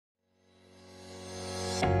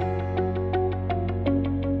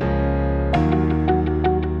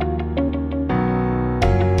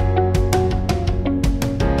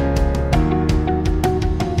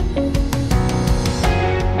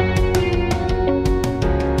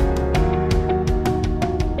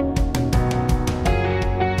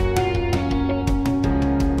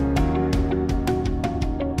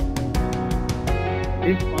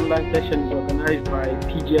Science session is organized by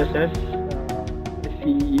PGSS,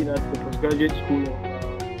 SCEE, that's the Postgraduate School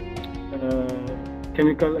of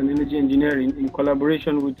Chemical and Energy Engineering, in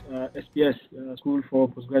collaboration with SPS, School for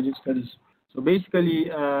Postgraduate Studies. So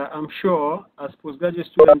basically, I'm sure as postgraduate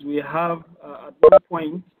students, we have at one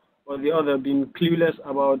point or the other been clueless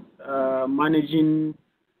about managing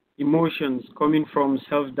emotions coming from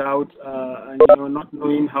self-doubt and not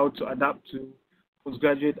knowing how to adapt to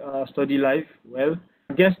postgraduate study life. Well,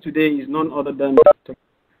 our guest today is none other than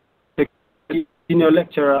the senior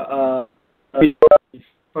lecturer,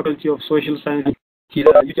 Faculty of Social Science. She's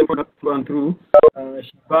a UTM product through and through.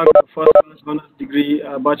 She bagged the first honors degree,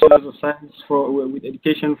 Bachelor of Science with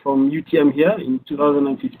education from UTM here in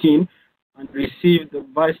 2015, and received the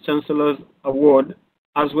Vice Chancellor's Award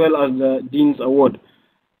as well as the Dean's Award.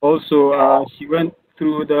 Also, she went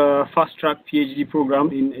through the fast-track PhD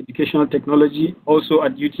program in educational technology, also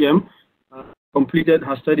at UTM. Completed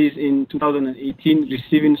her studies in 2018,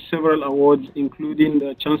 receiving several awards, including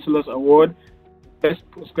the Chancellor's Award, Best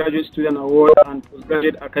Postgraduate Student Award, and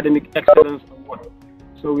Postgraduate Academic Excellence Award.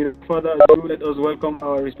 So without further ado, let us welcome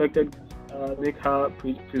our respected make her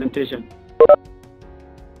presentation.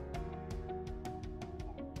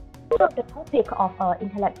 So the topic of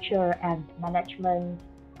intellectual and management,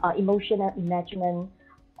 emotional management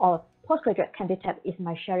of postgraduate candidate is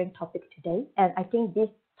my sharing topic today. And I think this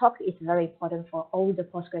talk is very important for all the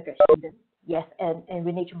postgraduate students. Yes, and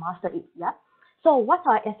we need to master it. Yeah. So what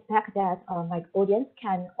I expect that my audience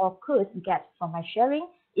can or could get from my sharing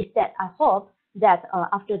is that I hope that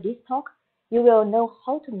after this talk, you will know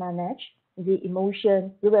how to manage the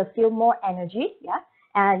emotion. You will feel more energy, yeah,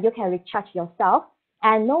 and you can recharge yourself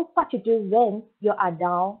and know what to do when you are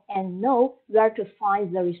down, and know where to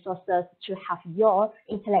find the resources to have your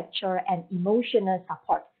intellectual and emotional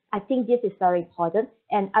support. I think this is very important,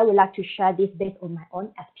 and I would like to share this based on my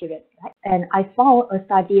own experience. Right? And I found a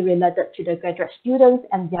study related to the graduate students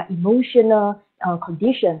and their emotional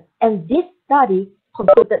condition. And this study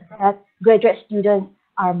concluded that graduate students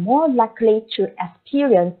are more likely to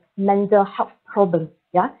experience mental health problems,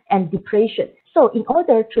 yeah, and depression. So in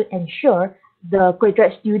order to ensure the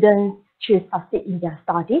graduate students to succeed in their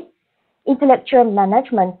studies, intellectual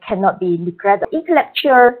management cannot be neglected.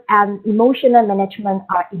 Intellectual and emotional management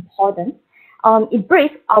are important. In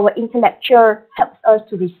brief, our intellectual helps us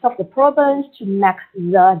to resolve the problems, to make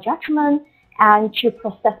the judgment, and to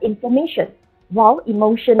process information, while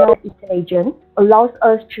emotional intelligence allows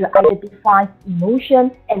us to identify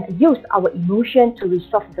emotion and use our emotion to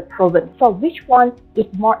resolve the problem. So which one is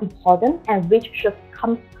more important and which should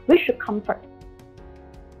come first?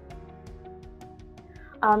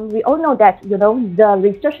 We all know that, the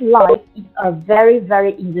research life is a very,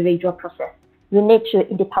 very individual process. You need to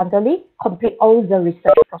independently complete all the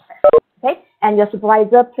research process, okay? And your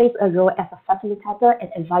supervisor plays a role as a facilitator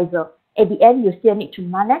and advisor. At the end, you still need to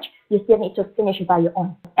manage, you still need to finish by your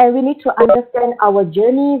own. And we need to understand our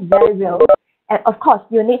journey very well. And of course,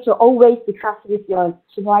 you need to always discuss with your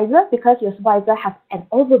supervisor, because your supervisor has an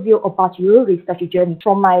overview about your research journey.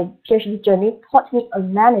 From my PhD journey, taught me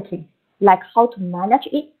many things, like how to manage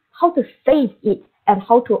it, how to face it, and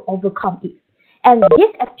how to overcome it. And this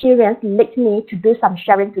experience leads me to do some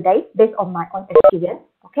sharing today based on my own experience.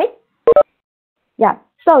 Okay? Yeah.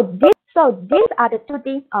 So these are the two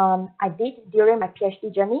things I did during my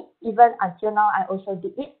PhD journey. Even until now, I also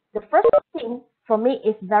did it. The first thing for me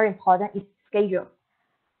is very important is schedule.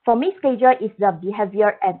 For me, schedule is the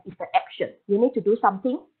behavior and is the action. You need to do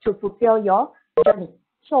something to fulfill your journey.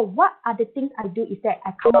 So what are the things I do is that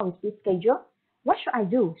I come up with this schedule. What should I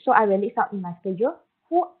do? So I release out in my schedule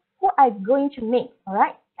who I'm going to meet, all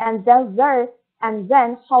right? And then where, and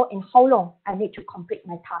then how and how long I need to complete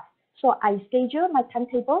my task. So I schedule my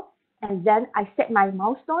timetable, and then I set my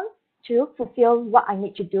milestone to fulfill what I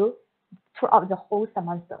need to do throughout the whole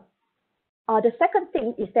semester. The second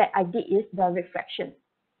thing is that I did is the reflection.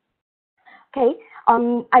 Okay,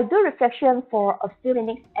 I do reflection for a few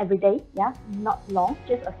minutes every day, yeah, not long,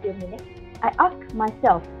 just a few minutes. I ask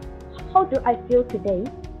myself, how do I feel today?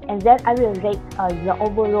 And then I will rate the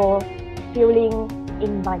overall feeling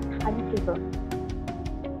in my timetable.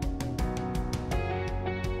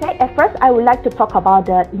 Okay, at first, I would like to talk about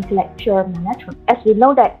the intellectual management. As we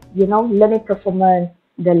know that, learning performance,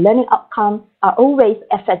 the learning outcome are always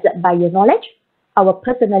affected by your knowledge, our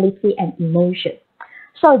personality, and emotion.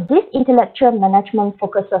 So this intellectual management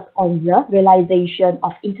focuses on the realization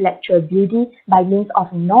of intellectual beauty by means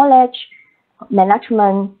of knowledge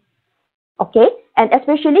management, okay? And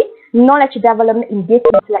especially knowledge development in this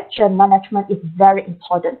intellectual management is very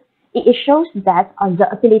important. It shows that the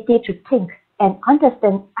ability to think and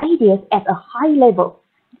understand ideas at a high level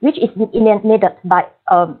which is needed by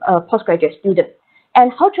a postgraduate student.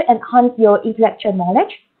 And how to enhance your intellectual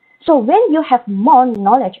knowledge? So when you have more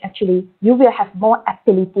knowledge, actually, you will have more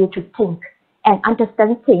ability to think and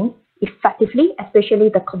understand things effectively, especially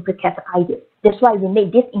the complicated ideas. That's why we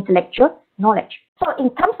need this intellectual knowledge. So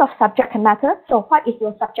in terms of subject matter, so what is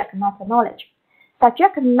your subject matter knowledge?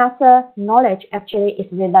 Subject matter knowledge actually is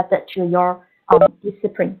related to your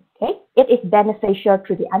discipline. Okay, it is beneficial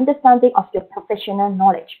to the understanding of your professional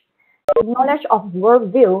knowledge. The knowledge of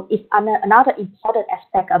worldview is another important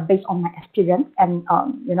aspect based on my experience and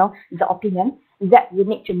the opinion that you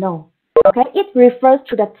need to know. Okay, it refers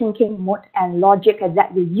to the thinking mode and logic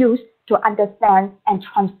that we use to understand and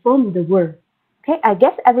transform the world. Okay, I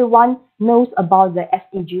guess everyone knows about the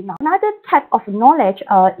SDG now. Another type of knowledge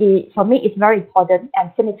for me is very important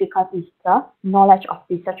and significant is the knowledge of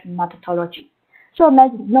research methodology. So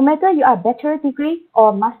no matter you are a bachelor degree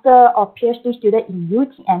or master or PhD student in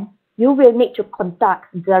UTM, you will need to conduct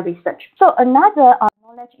the research. So another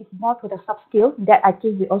knowledge is more to the soft skill that I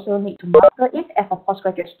think we also need to master it as a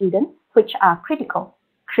postgraduate student, which are critical,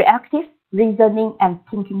 creative, reasoning, and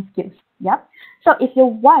thinking skills. Yeah. So if you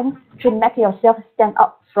want to make yourself stand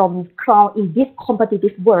up from the crowd in this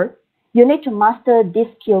competitive world, you need to master these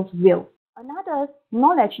skills well. Another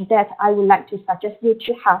knowledge that I would like to suggest you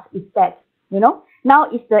to have is that,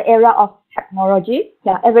 now is the era of technology.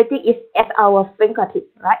 Yeah, everything is at our fingertips,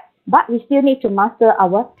 right? But we still need to master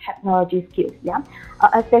our technology skills. Yeah,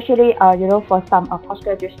 especially for some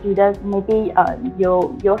postgraduate students, maybe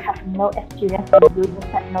you have no experience in using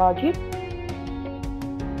technology.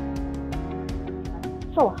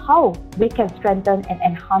 So how we can strengthen and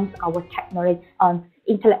enhance our technology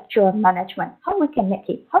intellectual management? How we can make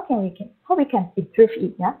it? How we can improve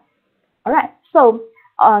it? Yeah. All right. So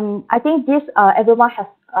I think this everyone has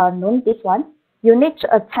known this one. You need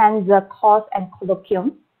to attend the course and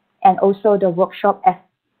colloquium and also the workshop as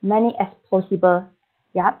many as possible.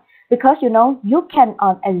 Yeah, because you can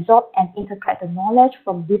absorb and integrate the knowledge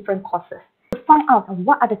from different courses to find out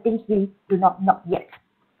what are the things we do not know yet,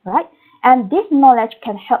 right? And this knowledge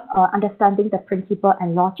can help understanding the principle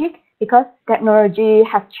and logic because technology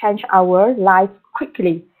has changed our life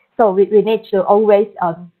quickly. So we need to always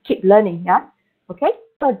keep learning. Yeah, okay.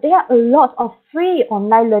 So there are a lot of free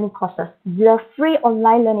online learning courses. There are free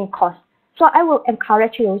online learning courses. So I will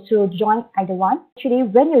encourage you to join either one. Actually,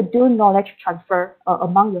 when you do knowledge transfer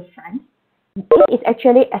among your friends, it is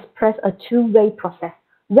actually express a two-way process.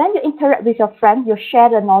 When you interact with your friends, you share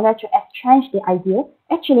the knowledge, you exchange the idea.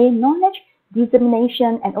 Actually, knowledge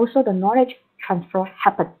dissemination and also the knowledge transfer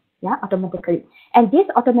happens, yeah, automatically. And this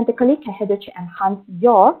automatically can help you to enhance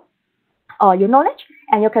your knowledge,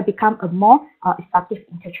 and you can become a more effective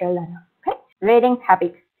intellectual learner. Okay, reading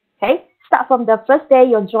habit. Okay, start from the first day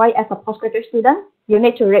you join as a postgraduate student. You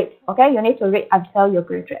need to read. Okay, you need to read until you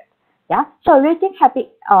graduate. Yeah, so reading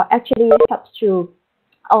habit actually helps to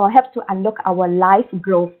unlock our life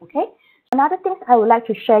growth. Okay, another thing I would like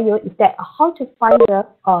to share you is that how to find the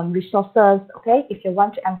resources. Okay, if you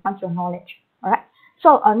want to enhance your knowledge. All right.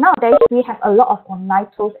 So nowadays we have a lot of online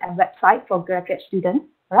tools and websites for graduate students.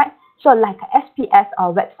 All right. So like SPS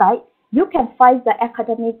website, you can find the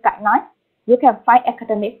academic guidelines, you can find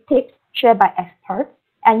academic tips shared by experts,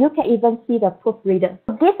 and you can even see the proofreader.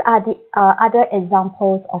 These are the other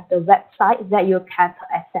examples of the websites that you can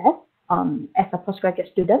access as a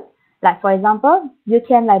postgraduate student. Like for example,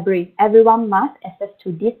 UTM library. Everyone must access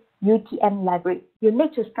to this UTM library. You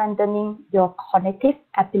need to strengthening your cognitive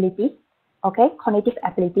abilities, okay? Cognitive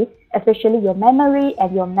abilities, especially your memory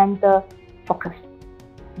and your mental focus.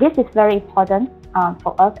 This is very important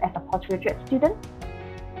for us as a postgraduate student.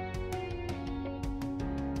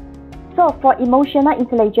 So for emotional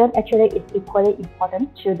intelligence, actually it's equally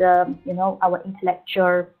important to the our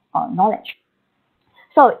intellectual knowledge.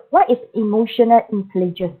 So what is emotional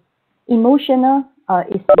intelligence? Emotional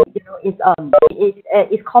is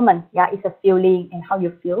common. Yeah, it's a feeling and how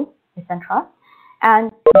you feel, etc.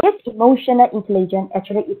 And this emotional intelligence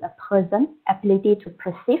actually is a person's ability to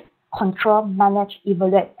perceive, control, manage,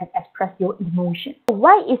 evaluate, and express your emotion.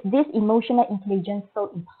 Why is this emotional intelligence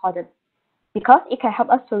so important? Because it can help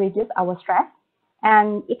us to reduce our stress,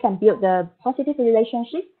 and it can build the positive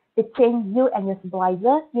relationship between you and your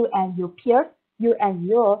supervisor, you and your peers, you and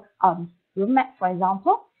your roommate, for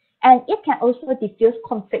example. And it can also diffuse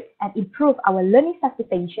conflict and improve our learning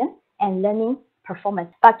satisfaction and learning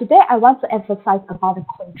performance. But today I want to emphasize about the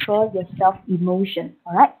control yourself emotion.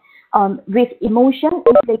 All right. With emotion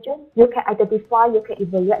intelligence, you can identify, you can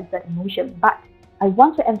evaluate the emotion, but I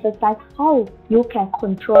want to emphasize how you can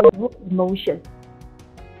control your emotion.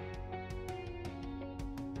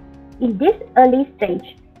 In this early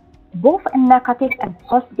stage, both negative and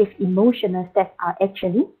positive emotional states are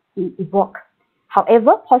actually evoked.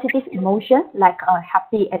 However, positive emotions like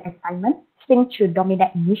happy and excitement seem to dominate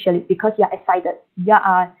initially because you are excited. You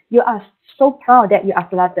are so proud that you are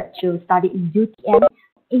selected to study in UTM.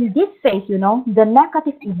 In this phase, you know, the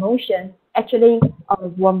negative emotions actually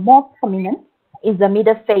were more prominent in the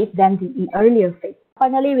middle phase than the earlier phase.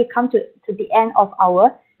 Finally, we come to the end of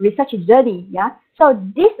our research journey. Yeah. So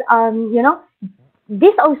this you know,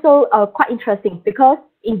 this also quite interesting because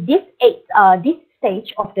in this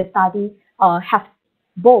stage of the study have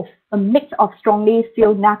both a mix of strongly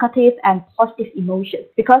feel negative and positive emotions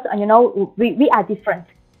because you know we are different.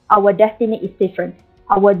 Our destiny is different.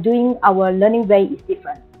 Our learning way is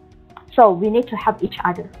different. So we need to help each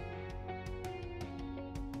other.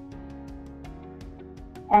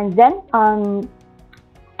 And then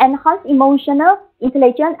enhance emotional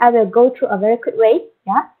intelligence. I will go through a very quick way.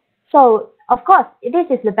 Yeah. So of course, this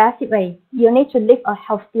is the basic way. You need to live a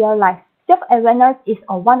healthier life. Self-awareness is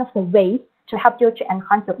one of the ways to help you to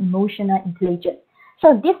enhance your emotional intelligence.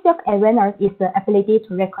 So this self-awareness is the ability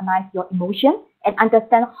to recognize your emotion and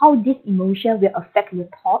understand how this emotion will affect your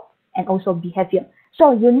thoughts and also behavior.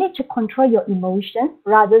 So you need to control your emotions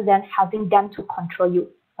rather than having them to control you.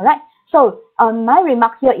 All right. So my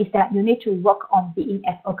remark here is that you need to work on being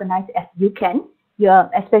as organized as you can.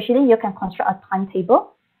 Especially you can construct a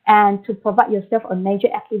timetable and to provide yourself a major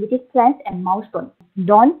activity plans and milestones.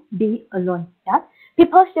 Don't be alone. Yeah.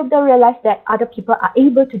 People still don't realize that other people are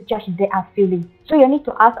able to judge their feelings. So you need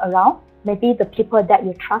to ask around, maybe the people that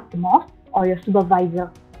you trust the most or your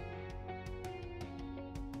supervisor.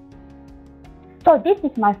 So this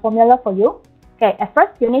is my formula for you. Okay, at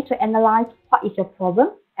first you need to analyze what is your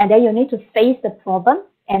problem, and then you need to face the problem,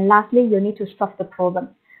 and lastly you need to solve the problem.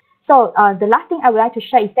 So the last thing I would like to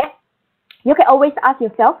share is that you can always ask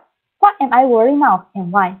yourself, what am I worried now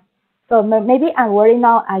and why? So maybe I'm worried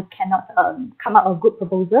now I cannot come up with a good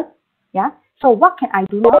proposal. Yeah. So what can I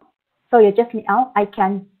do now? So you just need out, I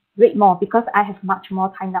can read more because I have much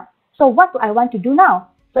more time now. So what do I want to do now?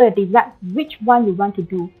 So you decide which one you want to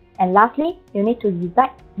do. And lastly, you need to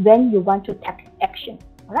decide when you want to take action.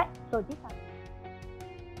 All right. So this.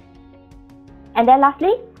 And then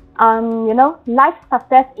lastly, you know, life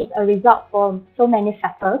success is a result from so many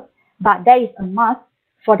factors, but there is a must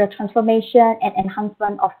for the transformation and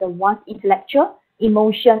enhancement of the one's intellectual,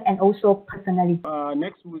 emotion, and also personality.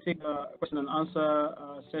 Next, we'll take a question and answer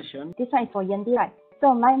session. This one is for Yendi, right?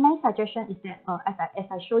 So my suggestion is that, as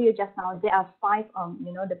I showed you just now, there are 5,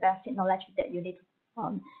 you know, the basic knowledge that you need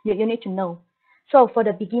to, you need to know. So for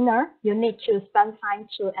the beginner, you need to spend time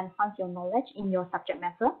to enhance your knowledge in your subject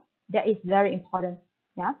matter. That is very important.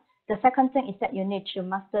 Yeah. The second thing is that you need to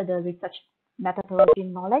master the research methodology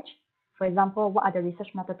knowledge. For example, what are the research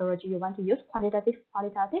methodology you want to use, quantitative,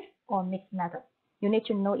 qualitative, or mixed method? You need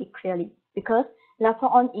to know it clearly because later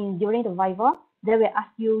on during the Viva, they will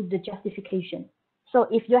ask you the justification. So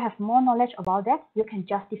if you have more knowledge about that, you can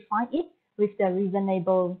justify it with the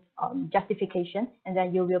reasonable justification, and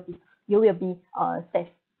then you will be safe.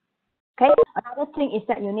 Okay. Another thing is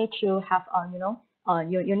that you need to have you know,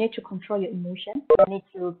 you need to control your emotion. You need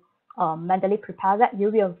to mentally prepare that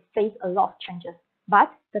you will face a lot of changes.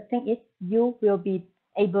 But the thing is, you will be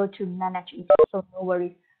able to manage it, so no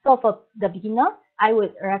worries. So for the beginner, I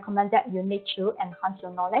would recommend that you need to enhance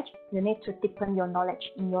your knowledge. You need to deepen your knowledge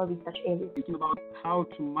in your research area. Thinking about how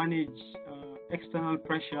to manage external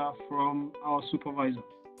pressure from our supervisor.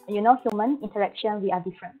 You know, human interaction, we are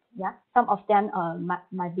different. Yeah, some of them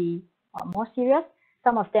might be more serious.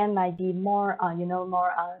 Some of them might be more, you know,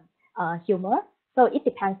 more humor. So it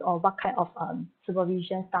depends on what kind of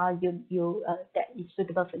supervision style that is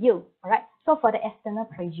suitable for you. All right. So for the external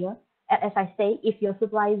pressure, as I say, if your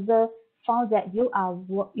supervisor found that you are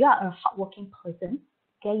a hardworking person,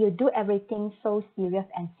 okay, you do everything so serious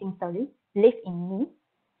and sincerely, believe in me,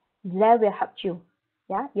 they will help you.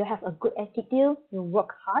 Yeah, you have a good attitude, you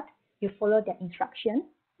work hard, you follow their instructions,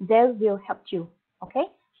 they will help you. Okay.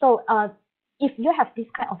 So if you have this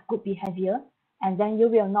kind of good behavior, and then you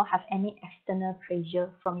will not have any external pressure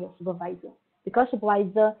from your supervisor, because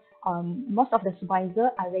supervisor, most of the supervisors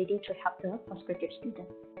are ready to help the postgraduate student.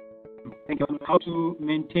 Thank you. How to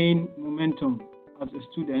maintain momentum as a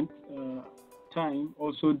student, time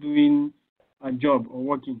also doing a job or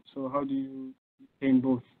working. So how do you maintain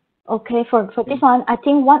both? Okay, for this one, I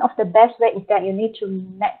think one of the best way is that you need to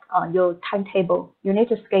make your timetable. You need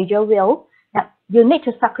to schedule well. You need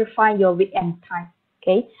to sacrifice your weekend time.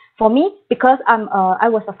 Okay, for me, because I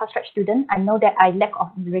was a fast track student, I know that I lack of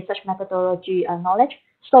research methodology knowledge,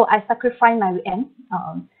 so I sacrifice my weekend.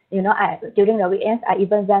 You know, during the weekends, I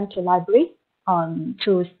even went to library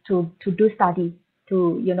to do study,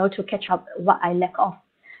 to catch up what I lack of.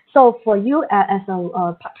 So for you as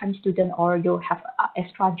a part-time student, or you have an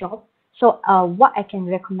extra job, so what I can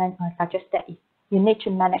recommend or suggest that is you need to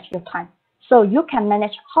manage your time. So you can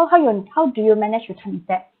manage, how do you manage your time? Is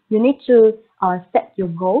that you need to set your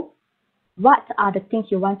goal. What are the things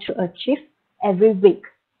you want to achieve every week,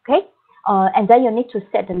 okay? And then you need to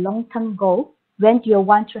set the long-term goal. When do you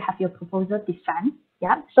want to have your proposal defend?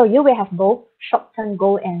 Yeah, so you will have both short-term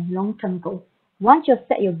goal and long-term goal. Once you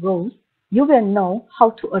set your goals, you will know how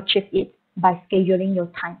to achieve it by scheduling your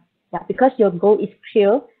time. Yeah, because your goal is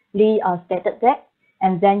clearly stated there,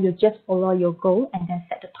 and then you just follow your goal and then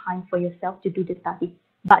set the time for yourself to do the study.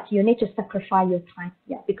 But you need to sacrifice your time,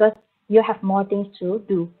 yeah, because you have more things to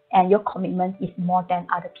do, and your commitment is more than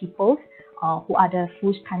other people who are the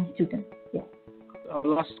full-time students. Yeah.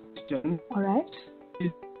 Last question. All right.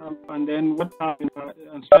 And then what are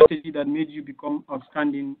the strategy that made you become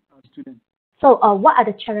outstanding student? So what are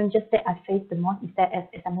the challenges that I face the most is that,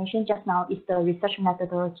 as I mentioned just now, is the research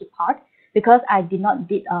methodology part, because I did not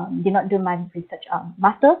do my research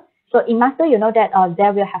master. So in master, you know that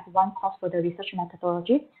there will have one course for the research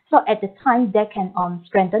methodology. So at the time, they can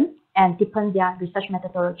strengthen and deepen their research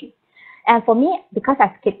methodology. And for me, because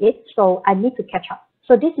I skipped it, so I need to catch up.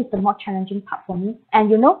 So this is the more challenging part for me.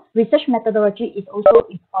 And research methodology is also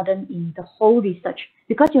important in the whole research,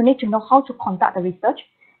 because you need to know how to conduct the research,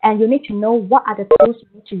 and you need to know what are the tools you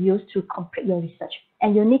need to use to complete your research.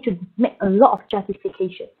 And you need to make a lot of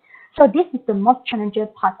justification. So this is the most challenging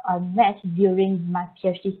part I met during my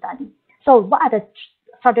PhD study. So what are the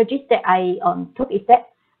strategies that I took is that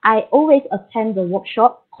I always attend the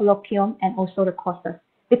workshop, colloquium, and also the courses.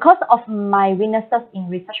 Because of my weaknesses in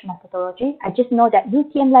research methodology, I just know that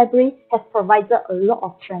UTM Library has provided a lot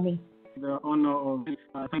of training. The honor of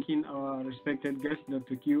thanking our respected guest,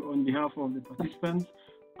 Dr. Kew, on behalf of the participants,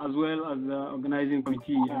 as well as the organizing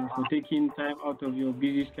committee, for taking time out of your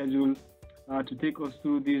busy schedule to take us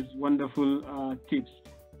through these wonderful tips.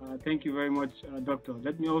 Thank you very much, Doctor.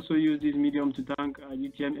 Let me also use this medium to thank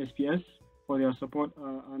UTM SPS for their support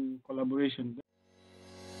and collaboration.